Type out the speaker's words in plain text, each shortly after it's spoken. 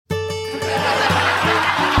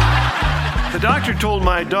doctor told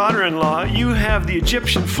my daughter-in-law, "You have the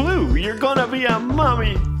Egyptian flu. You're gonna be a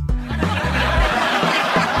mummy."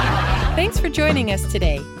 Thanks for joining us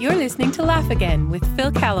today. You're listening to Laugh Again with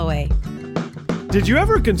Phil Callaway. Did you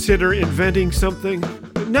ever consider inventing something?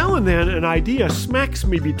 Now and then, an idea smacks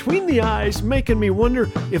me between the eyes, making me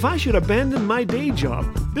wonder if I should abandon my day job,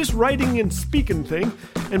 this writing and speaking thing,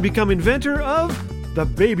 and become inventor of the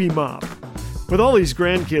baby mop. With all these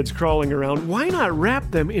grandkids crawling around, why not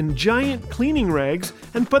wrap them in giant cleaning rags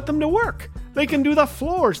and put them to work? They can do the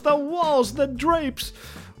floors, the walls, the drapes.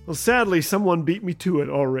 Well, sadly, someone beat me to it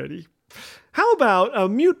already. How about a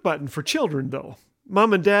mute button for children, though?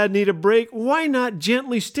 Mom and Dad need a break. Why not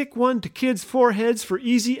gently stick one to kids' foreheads for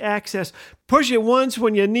easy access? Push it once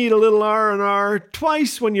when you need a little R&R,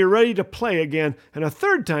 twice when you're ready to play again, and a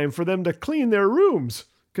third time for them to clean their rooms.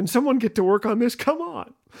 Can someone get to work on this? Come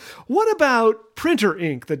on. What about printer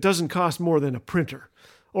ink that doesn't cost more than a printer?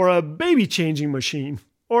 Or a baby changing machine?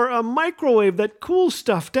 Or a microwave that cools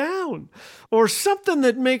stuff down? Or something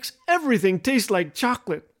that makes everything taste like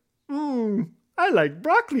chocolate? I like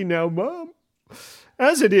broccoli now, Mom.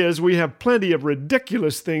 As it is, we have plenty of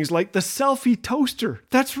ridiculous things like the selfie toaster.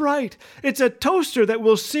 That's right. It's a toaster that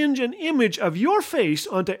will singe an image of your face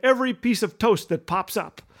onto every piece of toast that pops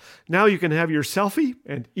up. Now you can have your selfie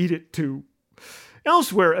and eat it too.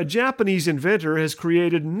 Elsewhere, a Japanese inventor has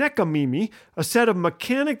created Nekamimi, a set of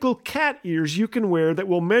mechanical cat ears you can wear that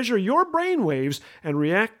will measure your brain waves and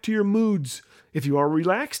react to your moods. If you are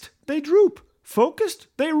relaxed, they droop. Focused,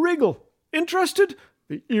 they wriggle. Interested?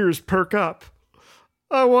 The ears perk up.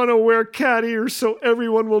 I want to wear cat ears so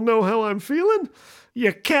everyone will know how I'm feeling.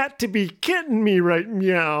 You cat to be kidding me, right,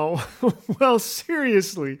 meow? Well,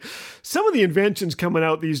 seriously, some of the inventions coming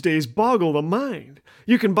out these days boggle the mind.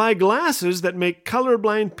 You can buy glasses that make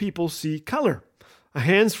colorblind people see color, a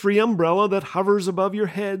hands-free umbrella that hovers above your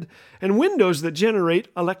head, and windows that generate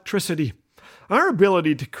electricity. Our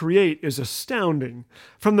ability to create is astounding.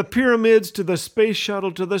 From the pyramids to the space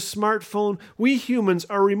shuttle to the smartphone, we humans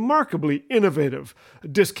are remarkably innovative,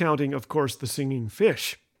 discounting, of course, the singing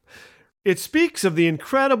fish. It speaks of the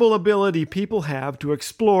incredible ability people have to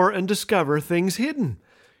explore and discover things hidden.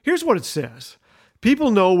 Here's what it says.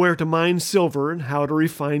 People know where to mine silver and how to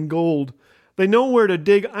refine gold. They know where to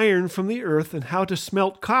dig iron from the earth and how to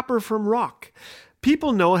smelt copper from rock.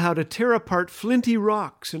 People know how to tear apart flinty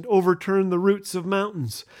rocks and overturn the roots of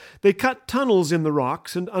mountains. They cut tunnels in the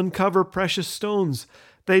rocks and uncover precious stones.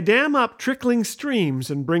 They dam up trickling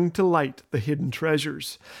streams and bring to light the hidden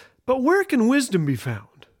treasures. But where can wisdom be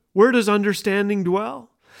found? Where does understanding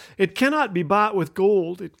dwell? It cannot be bought with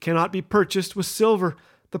gold. It cannot be purchased with silver.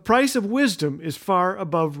 The price of wisdom is far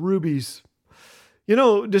above rubies. You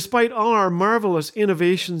know, despite all our marvelous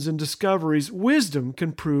innovations and discoveries, wisdom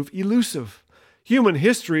can prove elusive. Human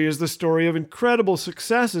history is the story of incredible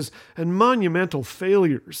successes and monumental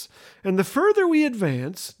failures. And the further we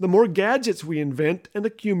advance, the more gadgets we invent and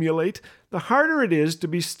accumulate, the harder it is to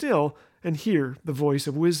be still and hear the voice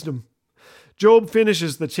of wisdom. Job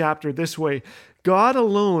finishes the chapter this way: God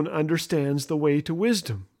alone understands the way to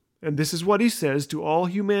wisdom. And this is what he says to all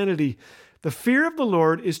humanity: the fear of the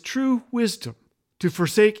Lord is true wisdom. To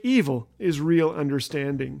forsake evil is real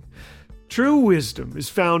understanding. True wisdom is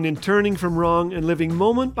found in turning from wrong and living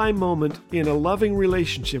moment by moment in a loving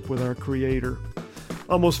relationship with our Creator.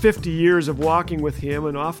 Almost 50 years of walking with Him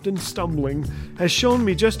and often stumbling has shown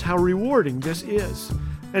me just how rewarding this is.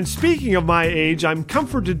 And speaking of my age, I'm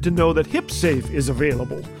comforted to know that HipSafe is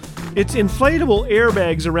available. It's inflatable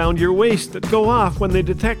airbags around your waist that go off when they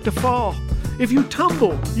detect a fall. If you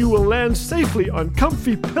tumble, you will land safely on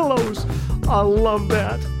comfy pillows. I love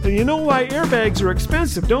that. And you know why airbags are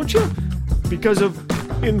expensive, don't you? Because of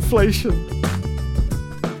inflation.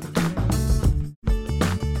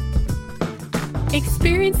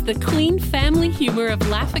 Experience the clean family humor of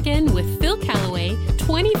Laugh Again with Phil Callaway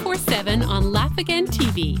 24/7 on Laugh Again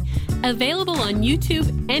TV. Available on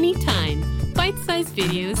YouTube anytime. Bite-sized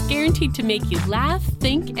videos guaranteed to make you laugh,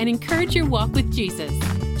 think, and encourage your walk with Jesus.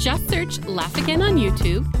 Just search Laugh Again on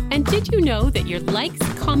YouTube. And did you know that your likes,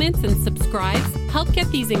 comments, and subscribes help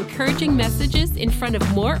get these encouraging messages in front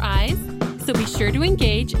of more eyes? So be sure to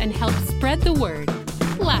engage and help spread the word.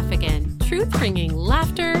 Laugh Again, truth bringing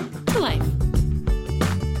laughter to life.